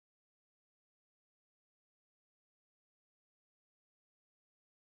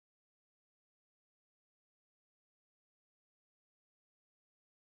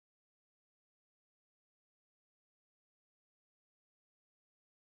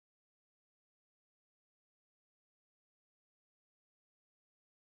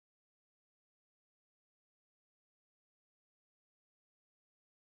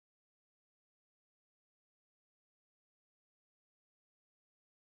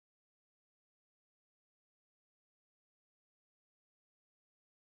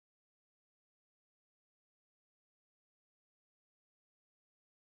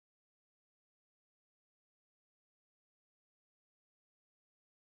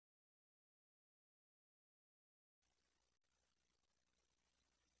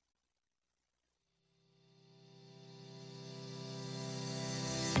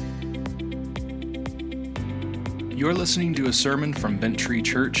You're listening to a sermon from Bent Tree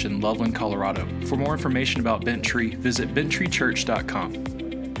Church in Loveland, Colorado. For more information about Bent Tree, visit benttreechurch.com.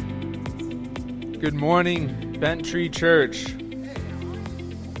 Good morning, Bent Tree Church.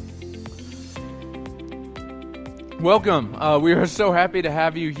 Welcome. We are so happy to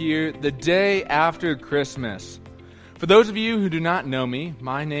have you here the day after Christmas. For those of you who do not know me,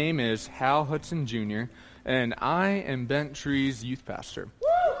 my name is Hal Hudson Jr., and I am Bent Tree's youth pastor.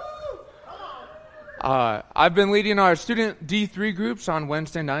 I've been leading our student D3 groups on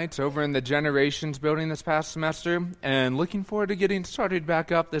Wednesday nights over in the Generations building this past semester, and looking forward to getting started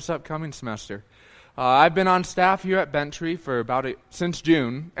back up this upcoming semester. I've been on staff here at Bent Tree since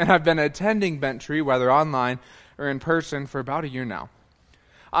June, and I've been attending Bent Tree, whether online or in person, for about a year now.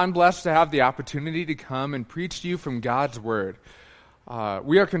 I'm blessed to have the opportunity to come and preach to you from God's Word.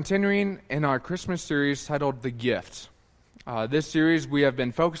 We are continuing in our Christmas series titled The Gift. This series, we have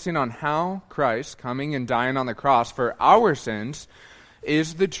been focusing on how Christ, coming and dying on the cross for our sins,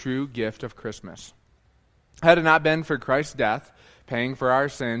 is the true gift of Christmas. Had it not been for Christ's death, paying for our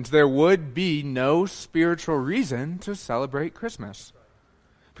sins, there would be no spiritual reason to celebrate Christmas.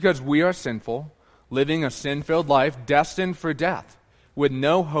 Because we are sinful, living a sin-filled life, destined for death, with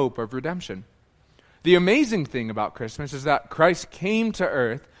no hope of redemption. The amazing thing about Christmas is that Christ came to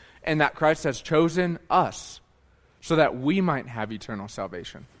earth, and that Christ has chosen us, so that we might have eternal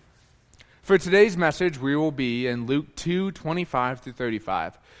salvation. For today's message, we will be in Luke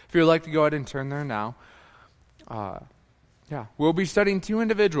 2:25-35. If you'd like to go ahead and turn there now. We'll be studying two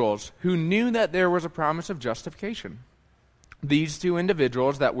individuals who knew that there was a promise of justification. These two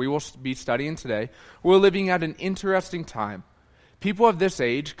individuals that we will be studying today were living at an interesting time. People of this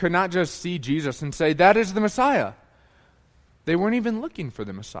age could not just see Jesus and say, "That is the Messiah." They weren't even looking for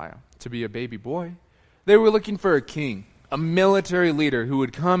the Messiah to be a baby boy. They were looking for a king, a military leader who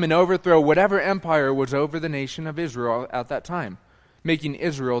would come and overthrow whatever empire was over the nation of Israel at that time, making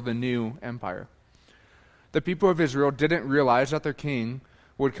Israel the new empire. The people of Israel didn't realize that their king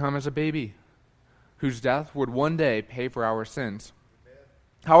would come as a baby, whose death would one day pay for our sins.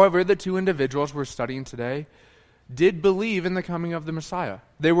 However, the two individuals we're studying today did believe in the coming of the Messiah.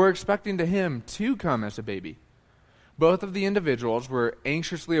 They were expecting him to come as a baby. Both of the individuals were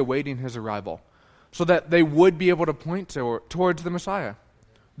anxiously awaiting his arrival, so that they would be able to point towards the Messiah.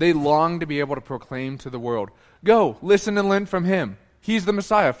 They longed to be able to proclaim to the world, "Go, listen and learn from him. He's the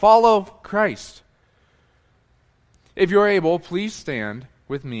Messiah. Follow Christ." If you're able, please stand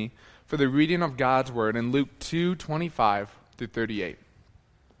with me for the reading of God's Word in Luke 2:25-38.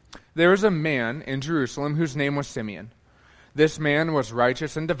 There was a man in Jerusalem whose name was Simeon. This man was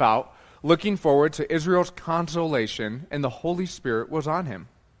righteous and devout, looking forward to Israel's consolation, and the Holy Spirit was on him.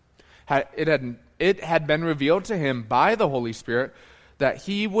 It had been revealed to him by the Holy Spirit that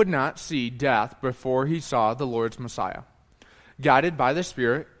he would not see death before he saw the Lord's Messiah. Guided by the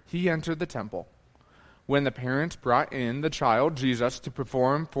Spirit, he entered the temple. When the parents brought in the child, Jesus, to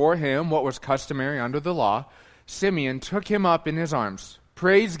perform for him what was customary under the law, Simeon took him up in his arms,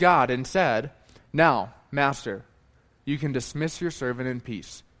 praised God, and said, "Now, Master, you can dismiss your servant in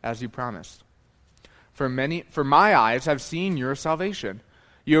peace, as you promised. For my eyes have seen your salvation.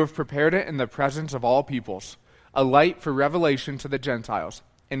 You have prepared it in the presence of all peoples, a light for revelation to the Gentiles,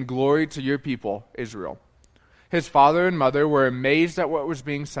 and glory to your people, Israel." His father and mother were amazed at what was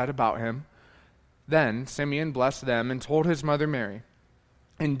being said about him. Then Simeon blessed them and told his mother Mary,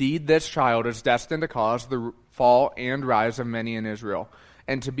 "Indeed, this child is destined to cause the fall and rise of many in Israel,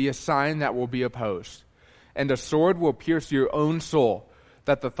 and to be a sign that will be opposed. And a sword will pierce your own soul,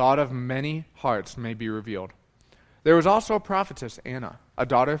 that the thought of many hearts may be revealed." There was also a prophetess, Anna, a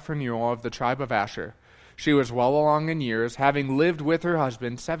daughter of Phanuel of the tribe of Asher. She was well along in years, having lived with her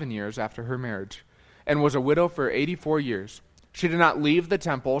husband 7 years after her marriage, and was a widow for 84 years. She did not leave the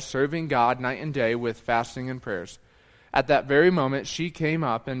temple, serving God night and day with fasting and prayers. At that very moment, she came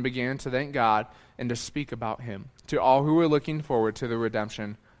up and began to thank God and to speak about him to all who were looking forward to the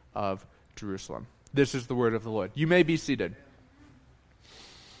redemption of Jerusalem. This is the word of the Lord. You may be seated.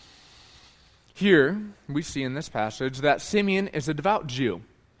 Here, we see in this passage that Simeon is a devout Jew.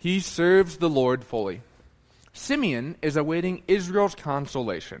 He serves the Lord fully. Simeon is awaiting Israel's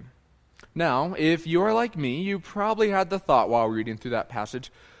consolation. Now, if you're like me, you probably had the thought while reading through that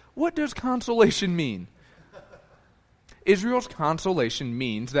passage, what does consolation mean? Israel's consolation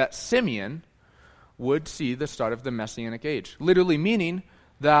means that Simeon would see the start of the Messianic age, literally meaning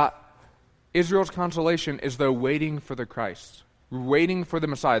that Israel's consolation is they're waiting for the Christ, waiting for the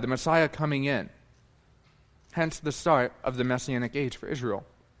Messiah coming in. Hence the start of the Messianic age for Israel.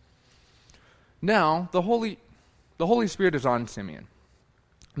 Now, the Holy Spirit is on Simeon.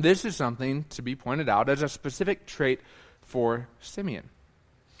 This is something to be pointed out as a specific trait for Simeon.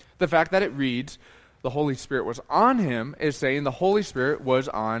 The fact that it reads, the Holy Spirit was on him, is saying the Holy Spirit was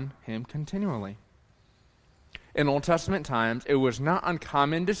on him continually. In Old Testament times, it was not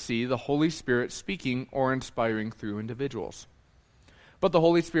uncommon to see the Holy Spirit speaking or inspiring through individuals. But the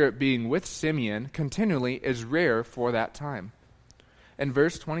Holy Spirit being with Simeon continually is rare for that time. In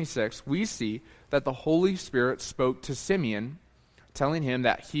verse 26, we see that the Holy Spirit spoke to Simeon, telling him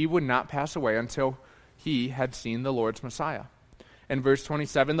that he would not pass away until he had seen the Lord's Messiah. In verse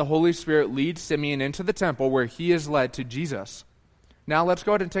 27, the Holy Spirit leads Simeon into the temple where he is led to Jesus. Now let's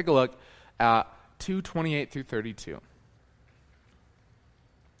go ahead and take a look at 2:28 through 32.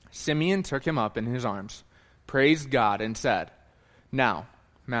 Simeon took him up in his arms, praised God, and said, "Now,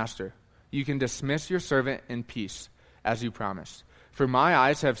 Master, you can dismiss your servant in peace, as you promised. For my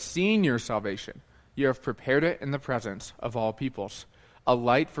eyes have seen your salvation. You have prepared it in the presence of all peoples, a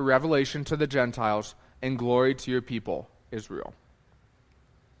light for revelation to the Gentiles and glory to your people, Israel."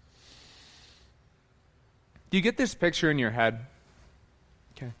 Do you get this picture in your head?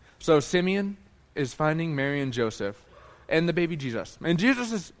 Okay. So Simeon is finding Mary and Joseph and the baby Jesus. And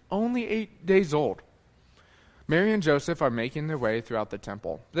Jesus is only 8 days old. Mary and Joseph are making their way throughout the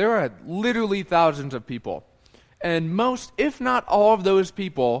temple. There are literally thousands of people. And most, if not all of those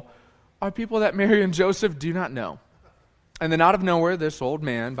people, are people that Mary and Joseph do not know. And then out of nowhere, this old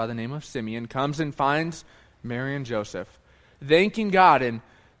man by the name of Simeon comes and finds Mary and Joseph, thanking God and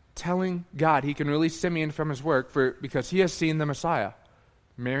telling God he can release Simeon from his work because he has seen the Messiah,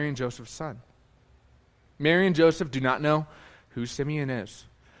 Mary and Joseph's son. Mary and Joseph do not know who Simeon is.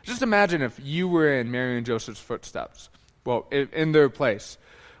 Just imagine if you were in Mary and Joseph's footsteps, well, in their place,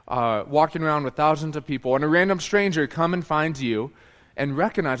 walking around with thousands of people, and a random stranger come and finds you and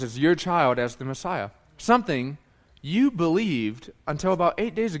recognizes your child as the Messiah. Something you believed until about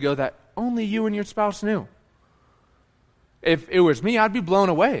 8 days ago that only you and your spouse knew. If it was me, I'd be blown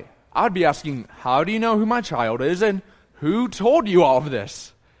away. I'd be asking, how do you know who my child is, and who told you all of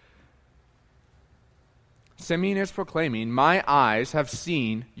this? Simeon is proclaiming, "My eyes have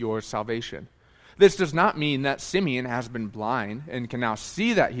seen your salvation." This does not mean that Simeon has been blind and can now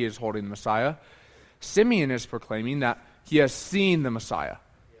see that he is holding the Messiah. Simeon is proclaiming that he has seen the Messiah.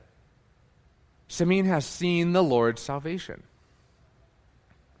 Simeon has seen the Lord's salvation.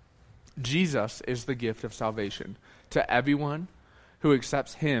 Jesus is the gift of salvation to everyone who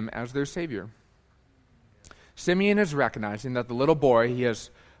accepts him as their Savior. Simeon is recognizing that the little boy he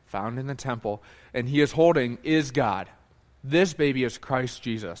has found in the temple and he is holding is God. This baby is Christ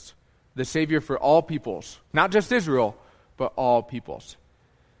Jesus, the Savior for all peoples, not just Israel, but all peoples.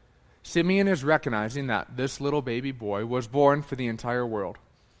 Simeon is recognizing that this little baby boy was born for the entire world.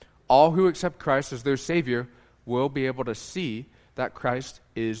 All who accept Christ as their Savior will be able to see that Christ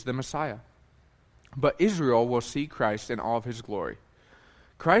is the Messiah. But Israel will see Christ in all of his glory.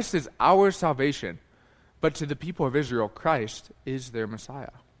 Christ is our salvation, but to the people of Israel, Christ is their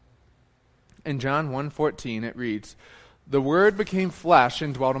Messiah. In John 1:14, it reads, "The Word became flesh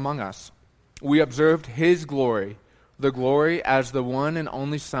and dwelt among us. We observed his glory, the glory as the one and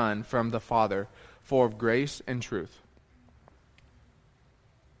only Son from the Father, full of grace and truth."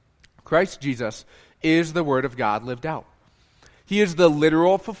 Christ Jesus is the Word of God lived out. He is the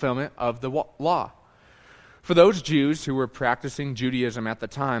literal fulfillment of the law. For those Jews who were practicing Judaism at the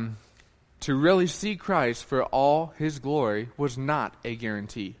time, to really see Christ for all his glory was not a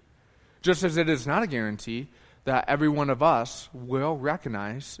guarantee. Just as it is not a guarantee that every one of us will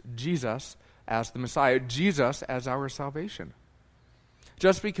recognize Jesus as the Messiah, Jesus as our salvation.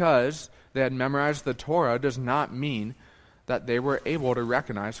 Just because they had memorized the Torah does not mean that they were able to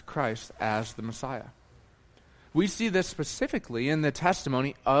recognize Christ as the Messiah. We see this specifically in the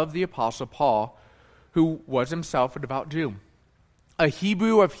testimony of the Apostle Paul, who was himself a devout Jew, a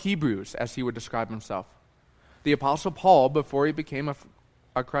Hebrew of Hebrews, as he would describe himself. The Apostle Paul, before he became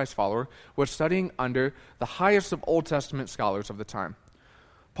a Christ follower, was studying under the highest of Old Testament scholars of the time.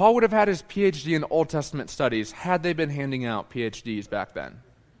 Paul would have had his PhD in Old Testament studies had they been handing out PhDs back then.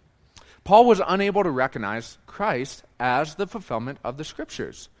 Paul was unable to recognize Christ as the fulfillment of the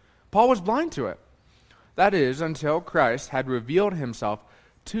Scriptures. Paul was blind to it. That is, until Christ had revealed himself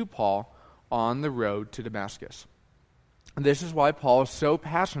to Paul on the road to Damascus. And this is why Paul is so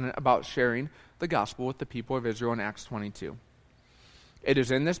passionate about sharing the gospel with the people of Israel in Acts 22. It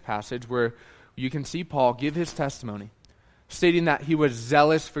is in this passage where you can see Paul give his testimony, stating that he was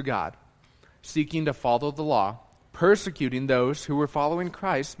zealous for God, seeking to follow the law, persecuting those who were following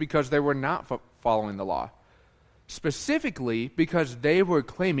Christ because they were not following the law, specifically because they were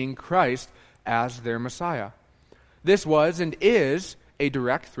claiming Christ as their Messiah. This was and is a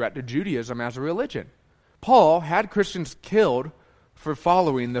direct threat to Judaism as a religion. Paul had Christians killed for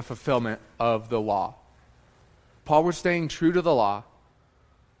following the fulfillment of the law. Paul was staying true to the law,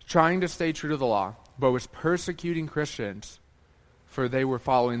 trying to stay true to the law, but was persecuting Christians for they were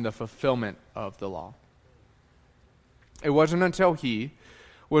following the fulfillment of the law. It wasn't until he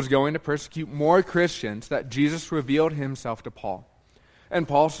was going to persecute more Christians that Jesus revealed himself to Paul. And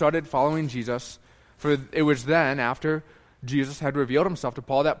Paul started following Jesus, for it was then, after Jesus had revealed himself to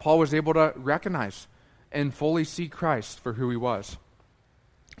Paul, that Paul was able to recognize and fully see Christ for who he was.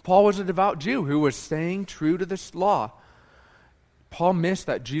 Paul was a devout Jew who was staying true to this law. Paul missed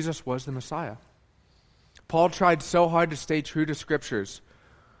that Jesus was the Messiah. Paul tried so hard to stay true to Scriptures.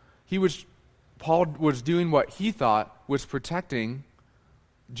 Paul was doing what he thought was protecting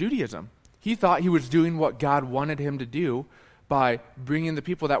Judaism. He thought he was doing what God wanted him to do by bringing the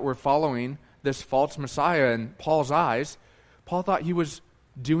people that were following this false Messiah in Paul's eyes. Paul thought he was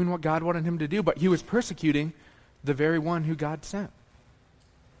doing what God wanted him to do, but he was persecuting the very one who God sent.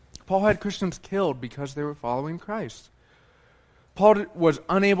 Paul had Christians killed because they were following Christ. Paul was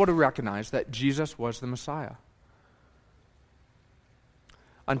unable to recognize that Jesus was the Messiah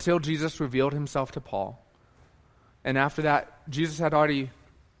until Jesus revealed himself to Paul. And after that, Jesus had already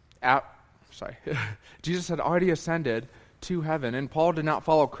ascended to heaven, and Paul did not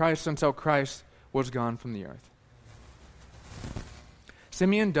follow Christ until Christ was gone from the earth.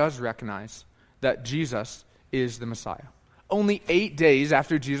 Simeon does recognize that Jesus is the Messiah. Only 8 days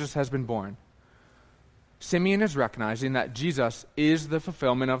after Jesus has been born, Simeon is recognizing that Jesus is the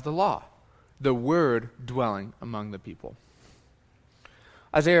fulfillment of the law, the Word dwelling among the people.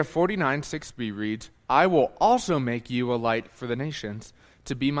 Isaiah 49:6b reads, "I will also make you a light for the nations,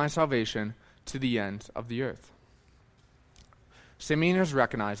 to be my salvation to the ends of the earth." Simeon is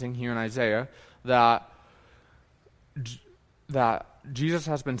recognizing here in Isaiah that Jesus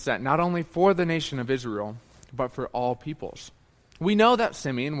has been sent not only for the nation of Israel, but for all peoples. We know that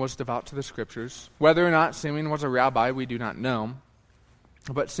Simeon was devout to the Scriptures. Whether or not Simeon was a rabbi, we do not know.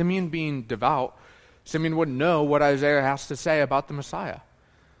 But Simeon being devout, Simeon would know what Isaiah has to say about the Messiah.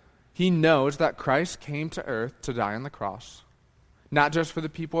 He knows that Christ came to earth to die on the cross, not just for the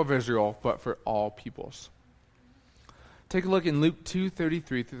people of Israel, but for all peoples. Take a look in Luke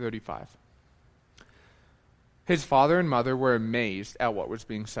 2:33-35. His father and mother were amazed at what was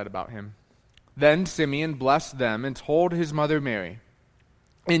being said about him. Then Simeon blessed them and told his mother Mary,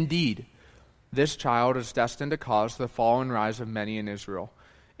 "Indeed, this child is destined to cause the fall and rise of many in Israel,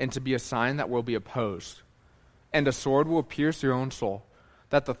 and to be a sign that will be opposed. And a sword will pierce your own soul,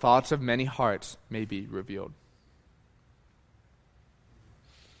 that the thoughts of many hearts may be revealed."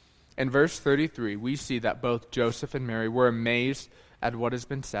 In verse 33, we see that both Joseph and Mary were amazed at what has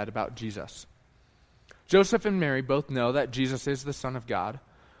been said about Jesus. Joseph and Mary both know that Jesus is the Son of God,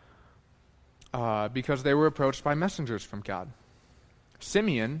 because they were approached by messengers from God.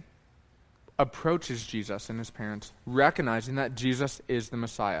 Simeon approaches Jesus and his parents, recognizing that Jesus is the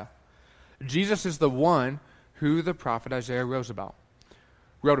Messiah. Jesus is the one who the prophet Isaiah wrote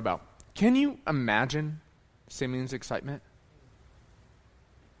about. Can you imagine Simeon's excitement?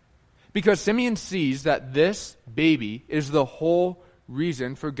 Because Simeon sees that this baby is the whole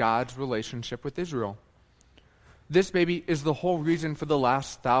reason for God's relationship with Israel. This baby is the whole reason for the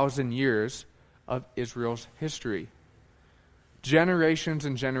last 1,000 years of Israel's history. Generations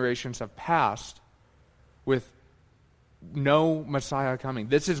and generations have passed with no Messiah coming.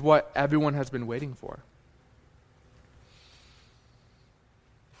 This is what everyone has been waiting for.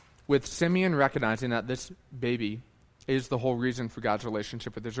 With Simeon recognizing that this baby is the whole reason for God's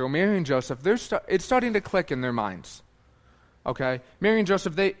relationship with Israel, Mary and Joseph, it's starting to click in their minds. Okay? Mary and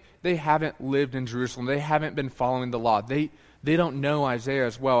Joseph, they haven't lived in Jerusalem. They haven't been following the law. They don't know Isaiah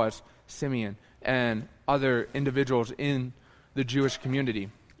as well as Simeon and other individuals in the Jewish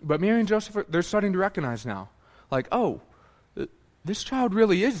community. But Mary and Joseph, they're starting to recognize now, like, oh, this child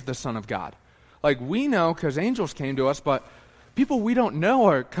really is the Son of God. Like, we know because angels came to us, but people we don't know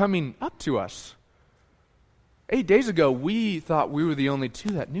are coming up to us. 8 days ago, we thought we were the only two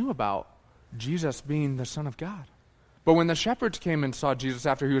that knew about Jesus being the Son of God. But when the shepherds came and saw Jesus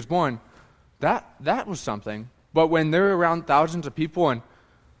after he was born, that was something. But when they're around thousands of people and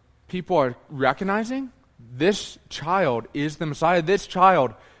people are recognizing this child is the Messiah, this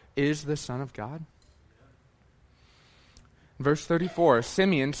child is the Son of God. In verse 34,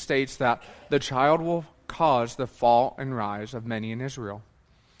 Simeon states that the child will cause the fall and rise of many in Israel.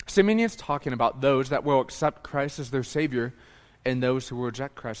 Simeon is talking about those that will accept Christ as their Savior and those who will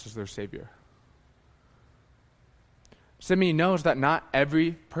reject Christ as their Savior. Simeon knows that not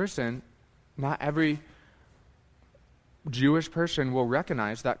every person, not every Jewish person will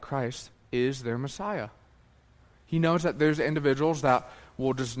recognize that Christ is their Messiah. He knows that there's individuals that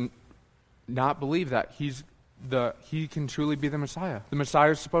will just not believe that he can truly be the Messiah. The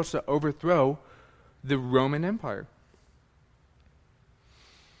Messiah is supposed to overthrow the Roman Empire.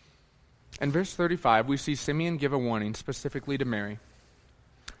 In verse 35, we see Simeon give a warning specifically to Mary.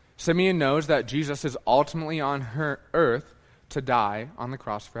 Simeon knows that Jesus is ultimately on earth to die on the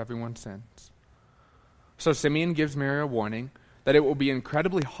cross for everyone's sins. So Simeon gives Mary a warning that it will be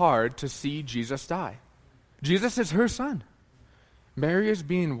incredibly hard to see Jesus die. Jesus is her son. Mary is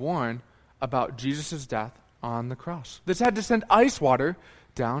being warned about Jesus' death on the cross. This had to send ice water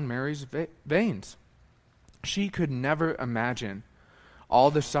down Mary's veins. She could never imagine all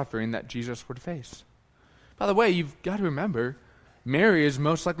the suffering that Jesus would face. By the way, you've got to remember, Mary is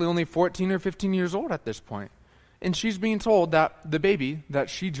most likely only 14 or 15 years old at this point. And she's being told that the baby that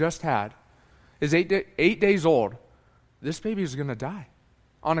she just had is 8 days old. This baby is going to die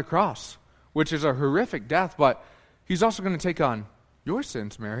on a cross, which is a horrific death, but he's also going to take on your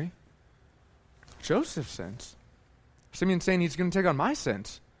sins, Mary. Joseph's sins. Simeon's saying he's going to take on my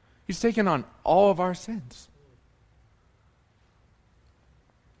sins. He's taken on all of our sins.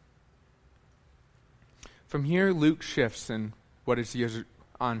 From here, Luke shifts in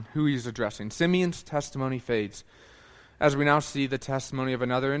on who he's addressing. Simeon's testimony fades, as we now see the testimony of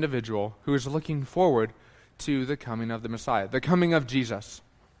another individual who is looking forward to the coming of the Messiah, the coming of Jesus.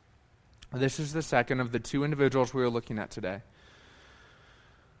 This is the second of the two individuals we are looking at today.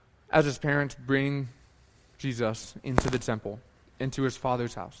 As his parents bring Jesus into the temple, into his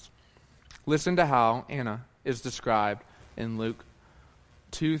father's house. Listen to how Anna is described in Luke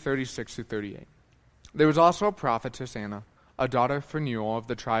 2:36-38. There was also a prophetess Anna, a daughter of Phanuel of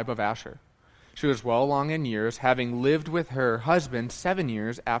the tribe of Asher. She was well along in years, having lived with her husband 7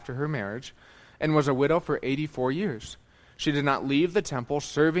 years after her marriage, and was a widow for 84 years. She did not leave the temple,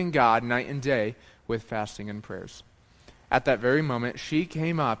 serving God night and day with fasting and prayers. At that very moment, she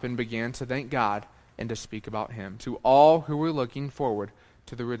came up and began to thank God and to speak about him to all who were looking forward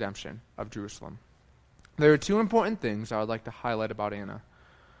to the redemption of Jerusalem. There are two important things I would like to highlight about Anna.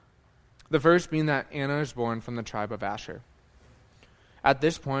 The first being that Anna is born from the tribe of Asher. At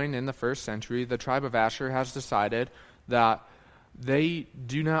this point in the first century, the tribe of Asher has decided that they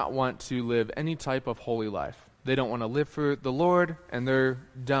do not want to live any type of holy life. They don't want to live for the Lord, and they're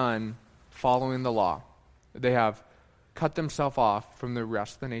done following the law. They have cut themselves off from the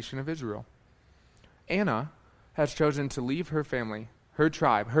rest of the nation of Israel. Anna has chosen to leave her family, her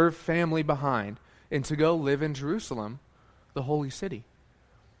tribe, her family behind, and to go live in Jerusalem, the holy city.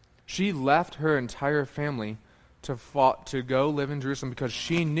 She left her entire family to go live in Jerusalem because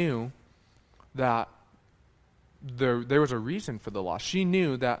she knew that there was a reason for the law. She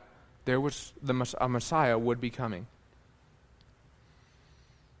knew that there was a Messiah would be coming.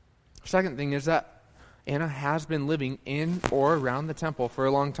 Second thing is that Anna has been living in or around the temple for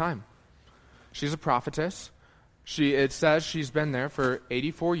a long time. She's a prophetess. It says she's been there for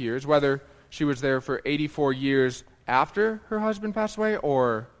 84 years, whether she was there for 84 years after her husband passed away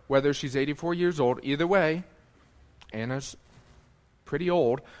or whether she's 84 years old. Either way, Anna's pretty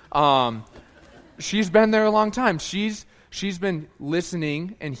old. She's been there a long time. She's been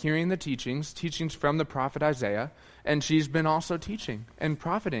listening and hearing the teachings from the prophet Isaiah, and she's been also teaching and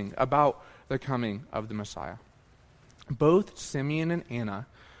propheting about the coming of the Messiah. Both Simeon and Anna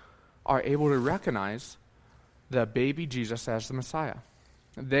are able to recognize the baby Jesus as the Messiah.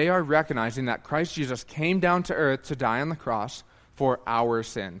 They are recognizing that Christ Jesus came down to earth to die on the cross for our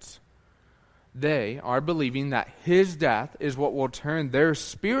sins. They are believing that his death is what will turn their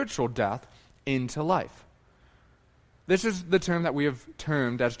spiritual death into life. This is the term that we have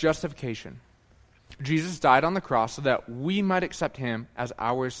termed as justification. Jesus died on the cross so that we might accept him as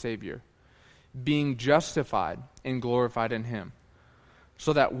our Savior, being justified and glorified in him,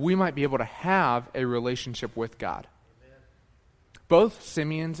 so that we might be able to have a relationship with God. Amen. Both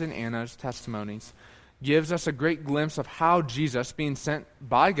Simeon's and Anna's testimonies gives us a great glimpse of how Jesus, being sent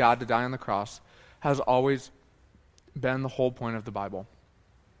by God to die on the cross, has always been the whole point of the Bible.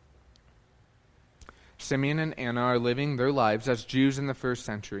 Simeon and Anna are living their lives as Jews in the first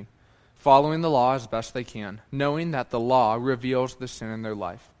century, following the law as best they can, knowing that the law reveals the sin in their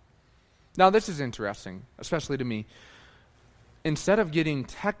life. Now, this is interesting, especially to me. Instead of getting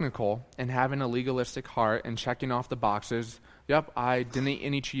technical and having a legalistic heart and checking off the boxes, yep, I didn't eat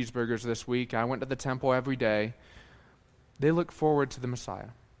any cheeseburgers this week, I went to the temple every day, they look forward to the Messiah.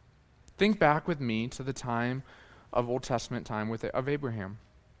 Think back with me to the time of Old Testament time of Abraham.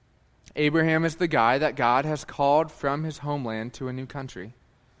 Abraham is the guy that God has called from his homeland to a new country.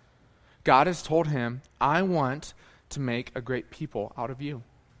 God has told him, I want to make a great people out of you.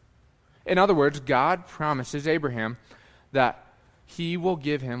 In other words, God promises Abraham that he will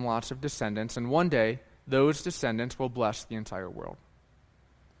give him lots of descendants, and one day those descendants will bless the entire world.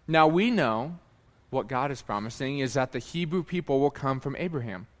 Now we know what God is promising is that the Hebrew people will come from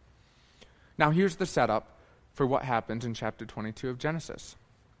Abraham. Now here's the setup for what happens in chapter 22 of Genesis.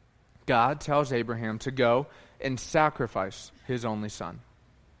 God tells Abraham to go and sacrifice his only son.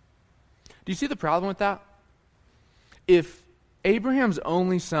 Do you see the problem with that? If Abraham's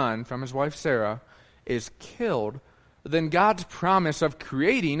only son from his wife Sarah is killed, then God's promise of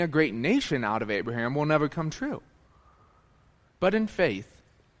creating a great nation out of Abraham will never come true. But in faith,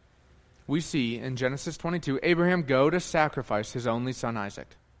 we see in Genesis 22, Abraham go to sacrifice his only son Isaac.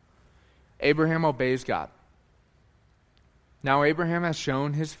 Abraham obeys God. Now Abraham has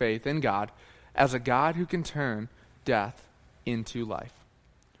shown his faith in God as a God who can turn death into life.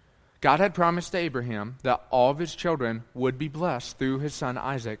 God had promised to Abraham that all of his children would be blessed through his son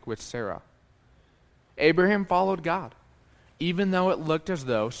Isaac with Sarah. Abraham followed God, even though it looked as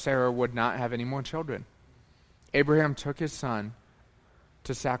though Sarah would not have any more children. Abraham took his son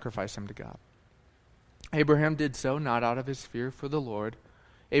to sacrifice him to God. Abraham did so not out of his fear for the Lord.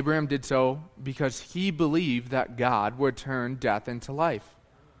 Abraham did so because he believed that God would turn death into life.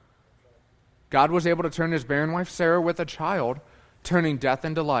 God was able to turn his barren wife Sarah with a child, turning death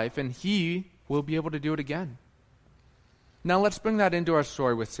into life, and he will be able to do it again. Now let's bring that into our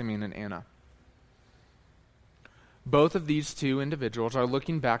story with Simeon and Anna. Both of these two individuals are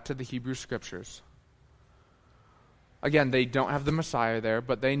looking back to the Hebrew Scriptures. Again, they don't have the Messiah there,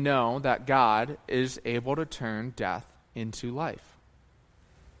 but they know that God is able to turn death into life.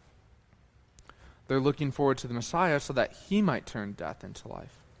 They're looking forward to the Messiah so that he might turn death into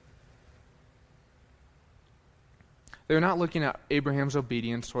life. They're not looking at Abraham's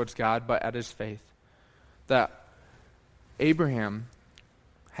obedience towards God, but at his faith. That Abraham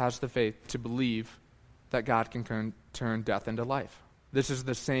has the faith to believe that God can turn death into life. This is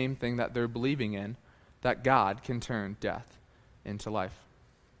the same thing that they're believing in, that God can turn death into life.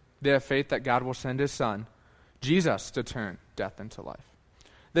 They have faith that God will send his son, Jesus, to turn death into life.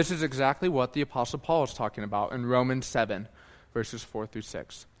 This is exactly what the Apostle Paul is talking about in Romans 7, verses 4 through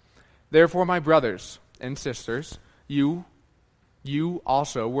 6. Therefore, my brothers and sisters, you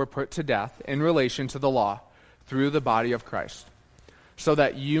also were put to death in relation to the law through the body of Christ, so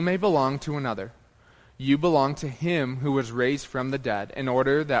that you may belong to another. You belong to him who was raised from the dead, in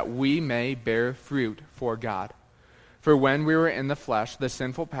order that we may bear fruit for God. For when we were in the flesh, the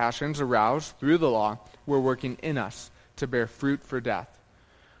sinful passions aroused through the law were working in us to bear fruit for death.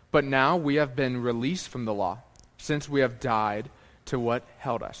 But now we have been released from the law, since we have died to what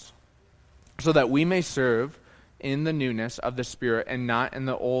held us, so that we may serve in the newness of the Spirit and not in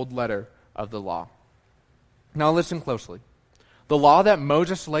the old letter of the law. Now listen closely. The law that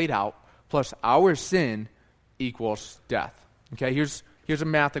Moses laid out plus our sin equals death. Okay, here's a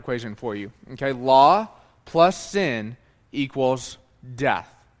math equation for you. Okay, law plus sin equals death.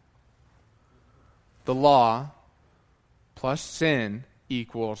 The law plus sin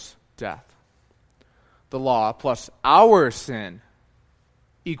equals death. The law plus our sin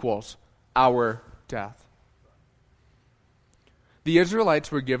equals our death. The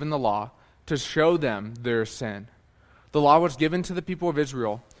Israelites were given the law to show them their sin. The law was given to the people of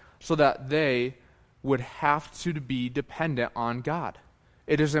Israel so that they would have to be dependent on God.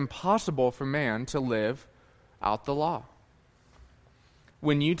 It is impossible for man to live out the law.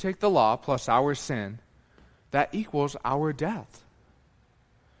 When you take the law plus our sin, that equals our death.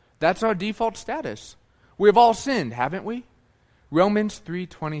 That's our default status. We have all sinned, haven't we? Romans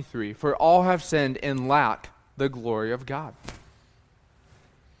 3:23, for all have sinned and lack the glory of God.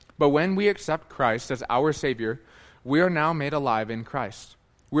 But when we accept Christ as our Savior, we are now made alive in Christ.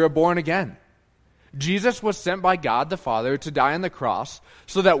 We are born again. Jesus was sent by God the Father to die on the cross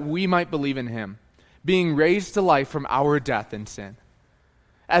so that we might believe in him, being raised to life from our death and sin.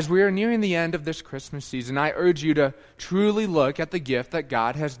 As we are nearing the end of this Christmas season, I urge you to truly look at the gift that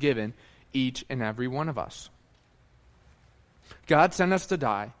God has given each and every one of us. God sent us to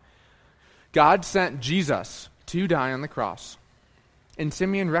die. God sent Jesus to die on the cross. And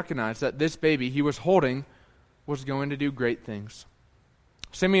Simeon recognized that this baby he was holding was going to do great things.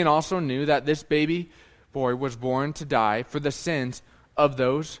 Simeon also knew that this baby boy was born to die for the sins of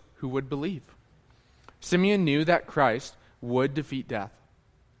those who would believe. Simeon knew that Christ would defeat death,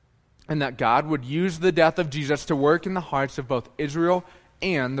 and that God would use the death of Jesus to work in the hearts of both Israel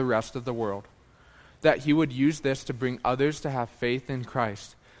and the rest of the world. That he would use this to bring others to have faith in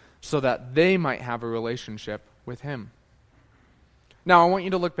Christ, so that they might have a relationship with him. Now, I want you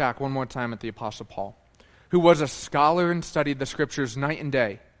to look back one more time at the Apostle Paul. who was a scholar and studied the scriptures night and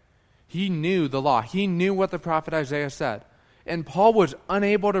day. He knew the law. He knew what the prophet Isaiah said. And Paul was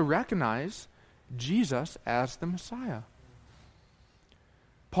unable to recognize Jesus as the Messiah.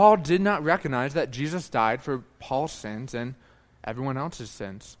 Paul did not recognize that Jesus died for Paul's sins and everyone else's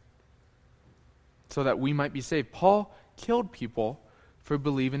sins so that we might be saved. Paul killed people for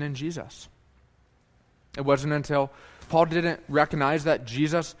believing in Jesus. It wasn't until Paul didn't recognize that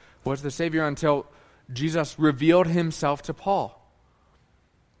Jesus was the Savior until Jesus revealed himself to Paul.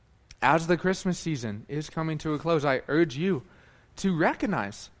 As the Christmas season is coming to a close, I urge you to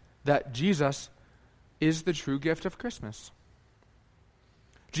recognize that Jesus is the true gift of Christmas.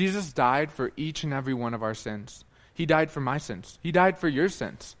 Jesus died for each and every one of our sins. He died for my sins. He died for your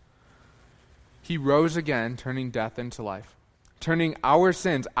sins. He rose again, turning death into life, turning our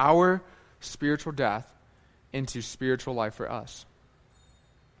sins, our spiritual death, into spiritual life for us.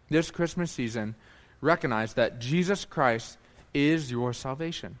 This Christmas season, recognize that Jesus Christ is your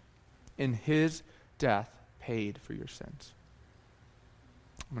salvation, and his death paid for your sins.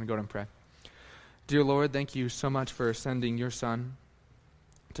 I'm going to go ahead and pray. Dear Lord, thank you so much for sending your Son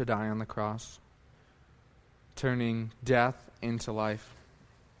to die on the cross, turning death into life.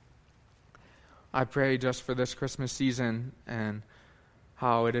 I pray just for this Christmas season and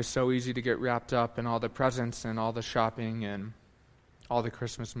how it is so easy to get wrapped up in all the presents and all the shopping and all the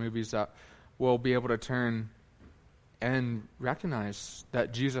Christmas movies, that we'll be able to turn and recognize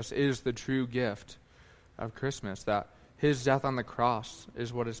that Jesus is the true gift of Christmas, that his death on the cross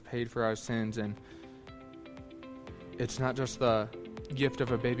is what has paid for our sins, and it's not just the gift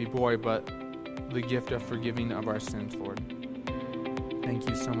of a baby boy, but the gift of forgiving of our sins, Lord. Thank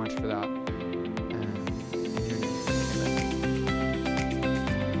you so much for that.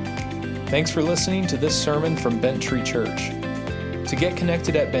 Thanks for listening to this sermon from Bent Tree Church. To get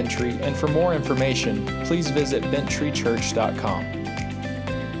connected at Bent Tree and for more information, please visit benttreechurch.com.